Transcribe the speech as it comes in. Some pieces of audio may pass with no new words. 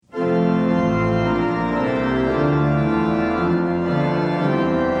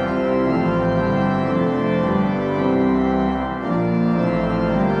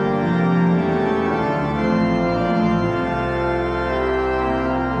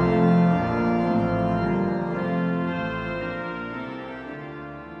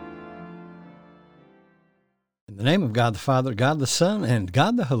In the name of God the Father, God the Son, and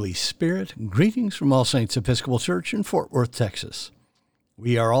God the Holy Spirit, greetings from All Saints Episcopal Church in Fort Worth, Texas.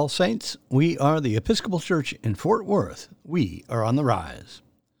 We are All Saints. We are the Episcopal Church in Fort Worth. We are on the rise.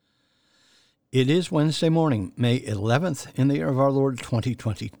 It is Wednesday morning, May 11th, in the year of our Lord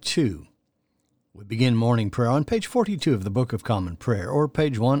 2022. We begin morning prayer on page 42 of the Book of Common Prayer, or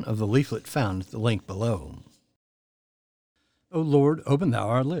page 1 of the leaflet found at the link below. O Lord, open thou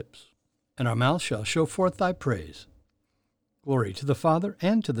our lips, and our mouth shall show forth thy praise. Glory to the Father,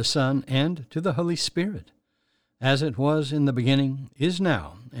 and to the Son, and to the Holy Spirit, as it was in the beginning, is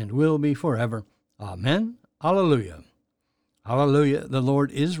now, and will be forever. Amen. Alleluia. Alleluia, the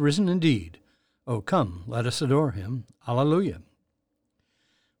Lord is risen indeed. O come, let us adore him. Alleluia.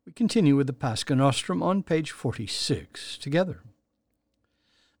 We continue with the Pascha Nostrum on page 46 together.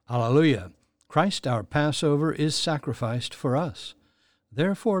 Alleluia. Christ our Passover is sacrificed for us.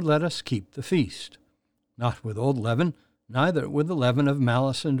 Therefore let us keep the feast, not with old leaven, neither with the leaven of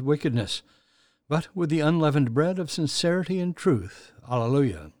malice and wickedness, but with the unleavened bread of sincerity and truth.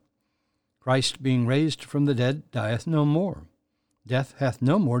 Alleluia. Christ, being raised from the dead, dieth no more. Death hath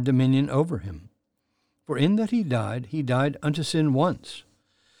no more dominion over him. For in that he died unto sin once,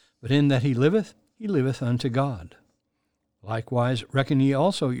 but in that he liveth unto God. Likewise reckon ye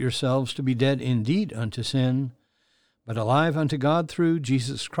also yourselves to be dead indeed unto sin, but alive unto God through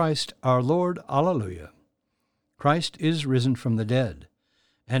Jesus Christ our Lord. Alleluia. Christ is risen from the dead,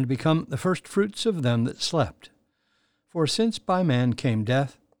 and become the firstfruits of them that slept. For since by man came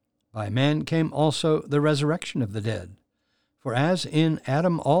death, by man came also the resurrection of the dead. For as in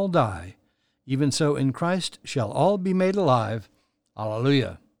Adam all die, even so in Christ shall all be made alive.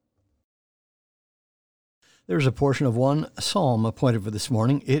 Alleluia. There's a portion of one psalm appointed for this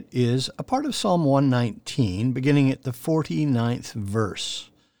morning. It is a part of Psalm 119, beginning at the 49th verse.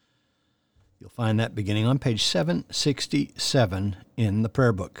 You'll find that beginning on page 767 in the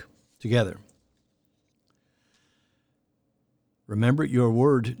prayer book. Together. Remember your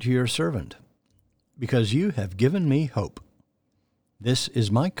word to your servant, because you have given me hope. This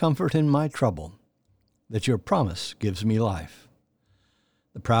is my comfort in my trouble, that your promise gives me life.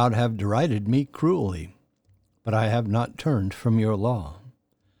 The proud have derided me cruelly, but I have not turned from your law.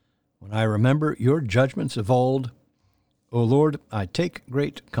 When I remember your judgments of old, O Lord, I take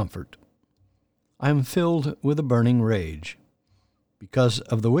great comfort. I am filled with a burning rage, because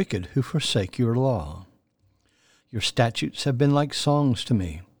of the wicked who forsake your law. Your statutes have been like songs to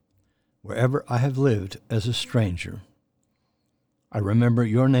me, wherever I have lived as a stranger. I remember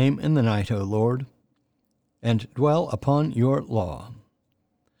your name in the night, O Lord, and dwell upon your law.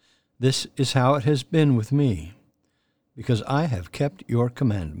 This is how it has been with me, because I have kept your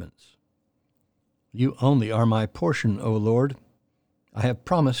commandments. You only are my portion, O Lord. I have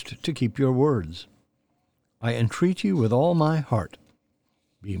promised to keep your words. I entreat you with all my heart.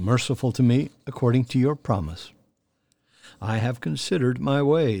 Be merciful to me according to your promise. I have considered my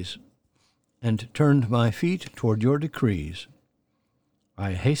ways, and turned my feet toward your decrees.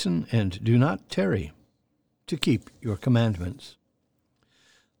 I hasten and do not tarry to keep your commandments.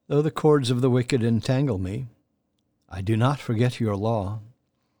 Though the cords of the wicked entangle me, I do not forget your law.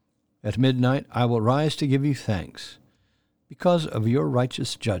 At midnight I will rise to give you thanks, because of your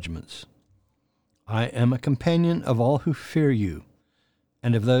righteous judgments. I am a companion of all who fear you,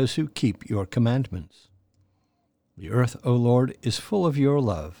 and of those who keep your commandments. The earth, O Lord, is full of your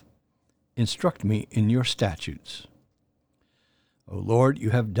love. Instruct me in your statutes. O Lord,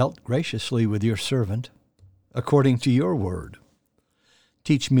 you have dealt graciously with your servant, according to your word.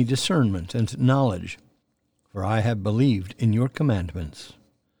 Teach me discernment and knowledge, for I have believed in your commandments.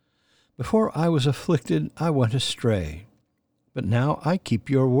 Before I was afflicted, I went astray, but now I keep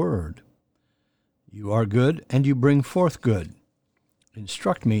your word. You are good, and you bring forth good.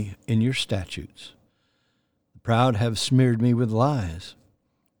 Instruct me in your statutes. The proud have smeared me with lies,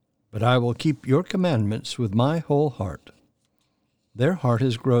 but I will keep your commandments with my whole heart. Their heart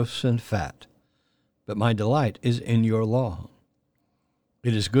is gross and fat, but my delight is in your law.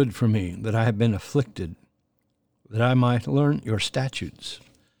 It is good for me that I have been afflicted, that I might learn your statutes.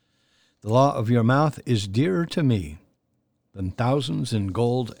 The law of your mouth is dearer to me than thousands in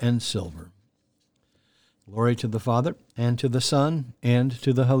gold and silver. Glory to the Father, and to the Son, and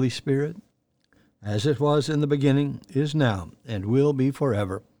to the Holy Spirit, as it was in the beginning, is now, and will be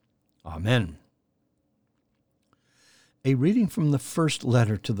forever. Amen. A reading from the first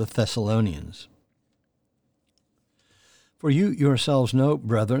letter to the Thessalonians. For you yourselves know,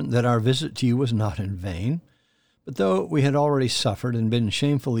 brethren, that our visit to you was not in vain, but though we had already suffered and been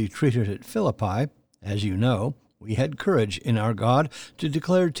shamefully treated at Philippi, as you know, we had courage in our God to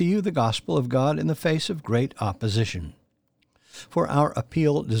declare to you the gospel of God in the face of great opposition. For our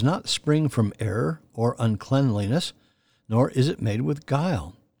appeal does not spring from error or uncleanliness, nor is it made with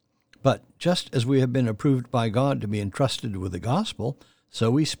guile. But just as we have been approved by God to be entrusted with the gospel,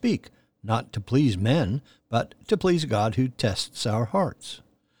 so we speak, not to please men, but to please God who tests our hearts.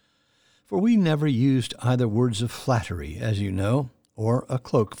 For we never used either words of flattery, as you know, or a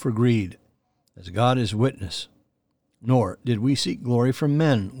cloak for greed, as God is witness. Nor did we seek glory from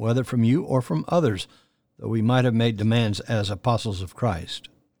men, whether from you or from others, though we might have made demands as apostles of Christ.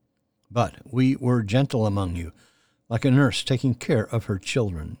 But we were gentle among you, like a nurse taking care of her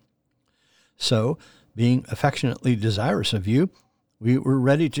children. So, being affectionately desirous of you, we were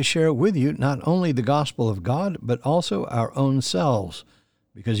ready to share with you not only the gospel of God, but also our own selves,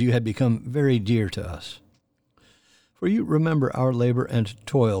 because you had become very dear to us. For you remember our labor and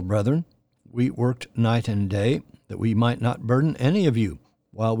toil, brethren. We worked night and day, that we might not burden any of you,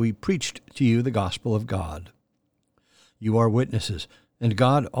 while we preached to you the gospel of God. You are witnesses, and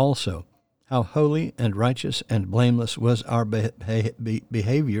God also, how holy and righteous and blameless was our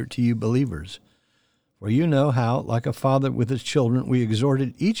behavior to you believers. For you know how, like a father with his children, we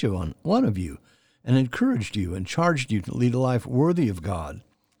exhorted each one of you, and encouraged you and charged you to lead a life worthy of God,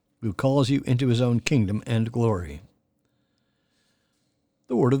 who calls you into his own kingdom and glory.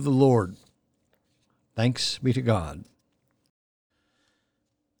 The word of the Lord. Thanks be to God.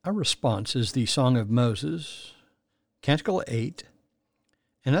 Our response is the Song of Moses, Canticle 8,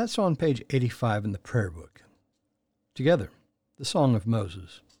 and that's on page 85 in the prayer book. Together, the Song of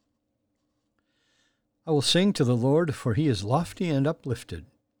Moses. I will sing to the Lord, for he is lofty and uplifted.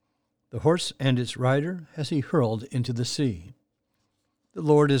 The horse and its rider has he hurled into the sea. The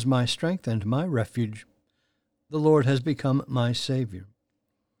Lord is my strength and my refuge. The Lord has become my Savior.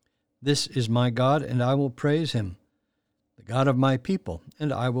 This is my God, and I will praise him, the God of my people,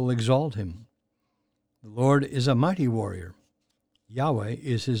 and I will exalt him. The Lord is a mighty warrior. Yahweh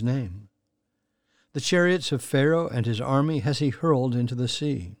is his name. The chariots of Pharaoh and his army has he hurled into the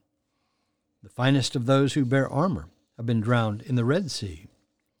sea. The finest of those who bear armor have been drowned in the Red Sea.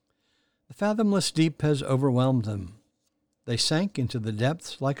 The fathomless deep has overwhelmed them. They sank into the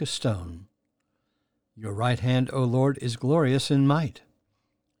depths like a stone. Your right hand, O Lord, is glorious in might.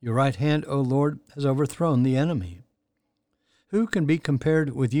 Your right hand, O Lord, has overthrown the enemy. Who can be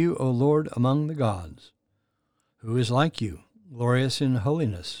compared with you, O Lord, among the gods? Who is like you, glorious in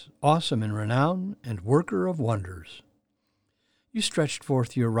holiness, awesome in renown, and worker of wonders? You stretched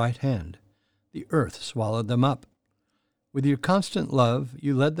forth your right hand. The earth swallowed them up. With your constant love,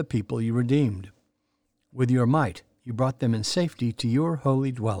 you led the people you redeemed. With your might, you brought them in safety to your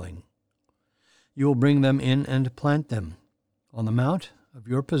holy dwelling. You will bring them in and plant them on the mount of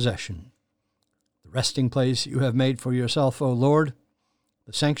your possession, the resting place you have made for yourself, O Lord,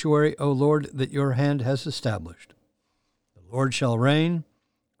 the sanctuary, O Lord, that your hand has established. The Lord shall reign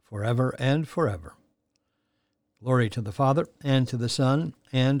forever and forever. Glory to the Father, and to the Son,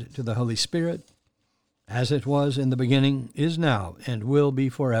 and to the Holy Spirit, as it was in the beginning, is now, and will be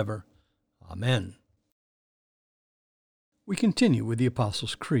forever. Amen. We continue with the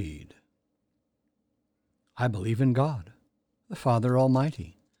Apostles' Creed. I believe in God, the Father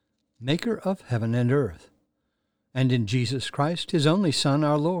Almighty, maker of heaven and earth, and in Jesus Christ, his only Son,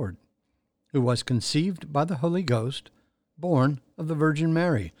 our Lord, who was conceived by the Holy Ghost, born of the Virgin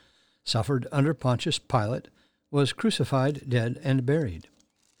Mary, suffered under Pontius Pilate, was crucified, dead, and buried.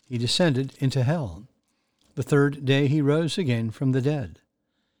 He descended into hell. The third day he rose again from the dead.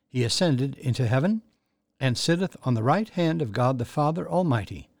 He ascended into heaven, and sitteth on the right hand of God the Father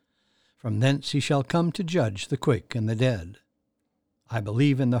Almighty. From thence he shall come to judge the quick and the dead. I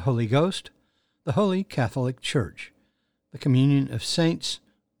believe in the Holy Ghost, the Holy Catholic Church, the communion of saints,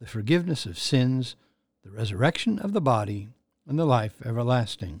 the forgiveness of sins, the resurrection of the body, and the life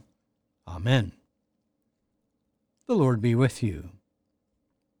everlasting. Amen. The Lord be with you.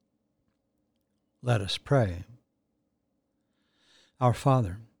 Let us pray. Our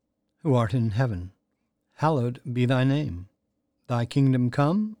Father, who art in heaven, hallowed be thy name. Thy kingdom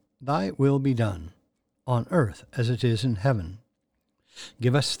come, thy will be done, on earth as it is in heaven.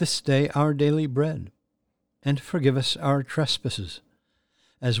 Give us this day our daily bread, and forgive us our trespasses,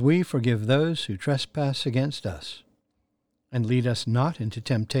 as we forgive those who trespass against us. And lead us not into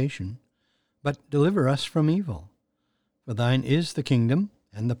temptation, but deliver us from evil. For thine is the kingdom,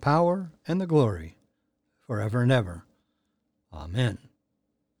 and the power, and the glory, forever and ever. Amen.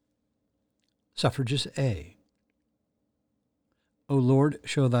 Suffrages A. O Lord,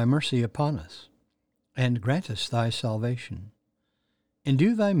 show thy mercy upon us, and grant us thy salvation.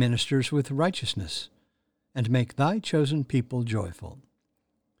 Endue thy ministers with righteousness, and make thy chosen people joyful.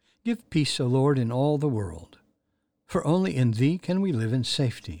 Give peace, O Lord, in all the world, for only in thee can we live in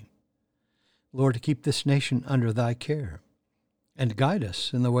safety. Lord, keep this nation under thy care, and guide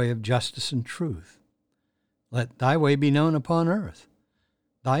us in the way of justice and truth. Let thy way be known upon earth,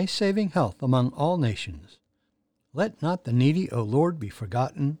 thy saving health among all nations. Let not the needy, O Lord, be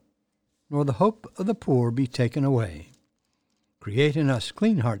forgotten, nor the hope of the poor be taken away. Create in us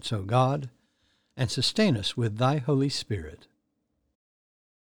clean hearts, O God, and sustain us with thy Holy Spirit.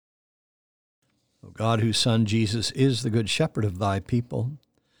 O God, whose Son Jesus is the good shepherd of thy people,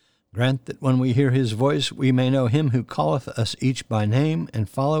 grant that when we hear his voice we may know him who calleth us each by name, and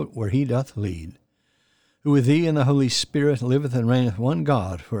follow where he doth lead, who with thee and the Holy Spirit liveth and reigneth one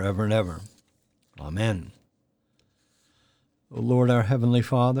God for ever and ever. Amen. O Lord, our heavenly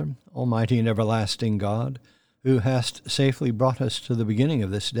Father, almighty and everlasting God, who hast safely brought us to the beginning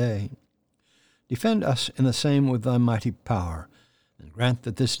of this day, defend us in the same with thy mighty power, and grant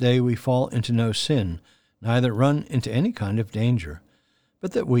that this day we fall into no sin, neither run into any kind of danger,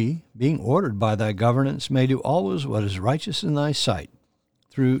 but that we, being ordered by thy governance, may do always what is righteous in thy sight,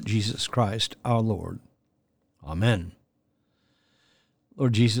 through Jesus Christ our Lord. Amen.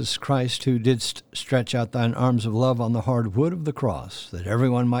 Lord Jesus Christ, who didst stretch out thine arms of love on the hard wood of the cross, that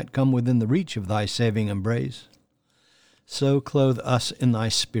everyone might come within the reach of thy saving embrace, so clothe us in thy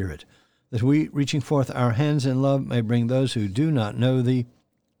Spirit, that we, reaching forth our hands in love, may bring those who do not know thee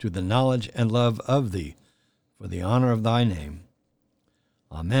to the knowledge and love of thee, for the honor of thy name.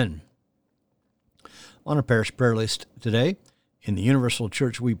 Amen. On our parish prayer list today, in the Universal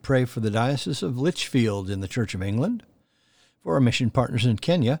Church, we pray for the Diocese of Lichfield in the Church of England, for our mission partners in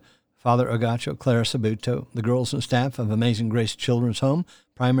Kenya, Father Agacho, Clara Sabuto, the girls and staff of Amazing Grace Children's Home,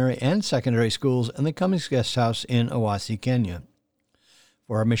 primary and secondary schools, and the Cummings Guest House in Owasi, Kenya.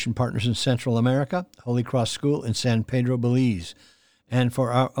 For our mission partners in Central America, Holy Cross School in San Pedro, Belize, and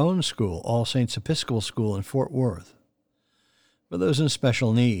for our own school, All Saints Episcopal School in Fort Worth. For those in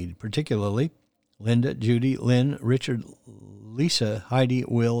special need, particularly Linda, Judy, Lynn, Richard, Lisa, Heidi,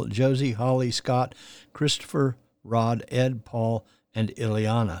 Will, Josie, Holly, Scott, Christopher, Rod, Ed, Paul, and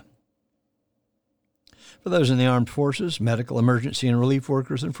Ileana. For those in the armed forces, medical, emergency, and relief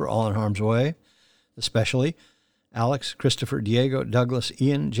workers, and for all in harm's way, especially Alex, Christopher, Diego, Douglas,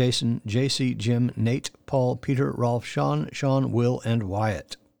 Ian, Jason, JC, Jim, Nate, Paul, Peter, Rolf, Sean, Will, and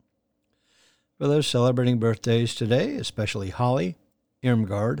Wyatt. For those celebrating birthdays today, especially Holly,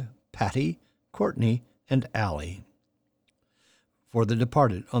 Irmgard, Patty, Courtney, and Allie. For the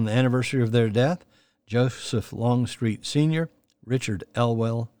departed on the anniversary of their death, Joseph Longstreet Sr., Richard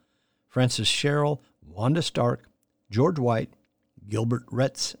Elwell, Francis Sherrill, Wanda Stark, George White, Gilbert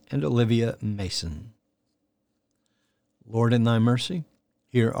Retz, and Olivia Mason. Lord, in thy mercy,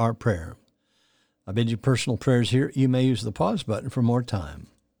 hear our prayer. I bid you personal prayers here. You may use the pause button for more time.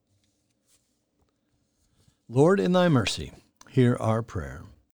 Lord, in thy mercy, hear our prayer.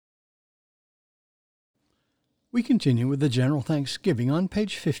 We continue with the general thanksgiving on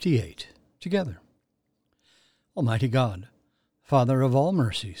page 58, together. Almighty God, Father of all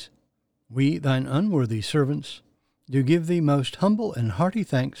mercies, we, thine unworthy servants, do give thee most humble and hearty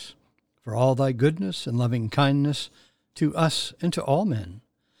thanks for all thy goodness and loving kindness to us and to all men.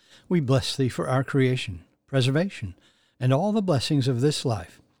 We bless thee for our creation, preservation, and all the blessings of this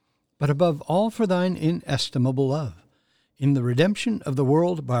life, but above all for thine inestimable love, in the redemption of the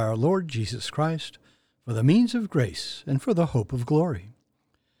world by our Lord Jesus Christ, for the means of grace and for the hope of glory.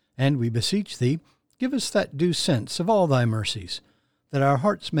 And we beseech thee, give us that due sense of all thy mercies, that our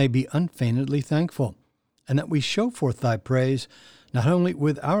hearts may be unfeignedly thankful, and that we show forth thy praise, not only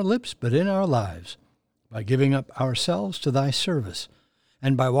with our lips but in our lives, by giving up ourselves to thy service,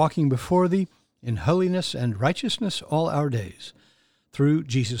 and by walking before thee in holiness and righteousness all our days, through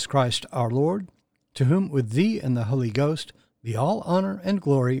Jesus Christ our Lord, to whom with thee and the Holy Ghost be all honor and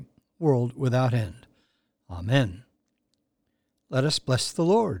glory, world without end. Amen. Let us bless the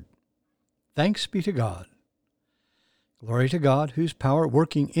Lord. Thanks be to God. Glory to God, whose power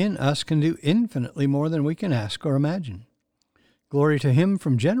working in us can do infinitely more than we can ask or imagine. Glory to him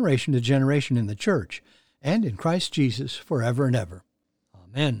from generation to generation in the church and in Christ Jesus forever and ever.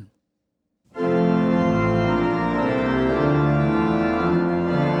 Amen.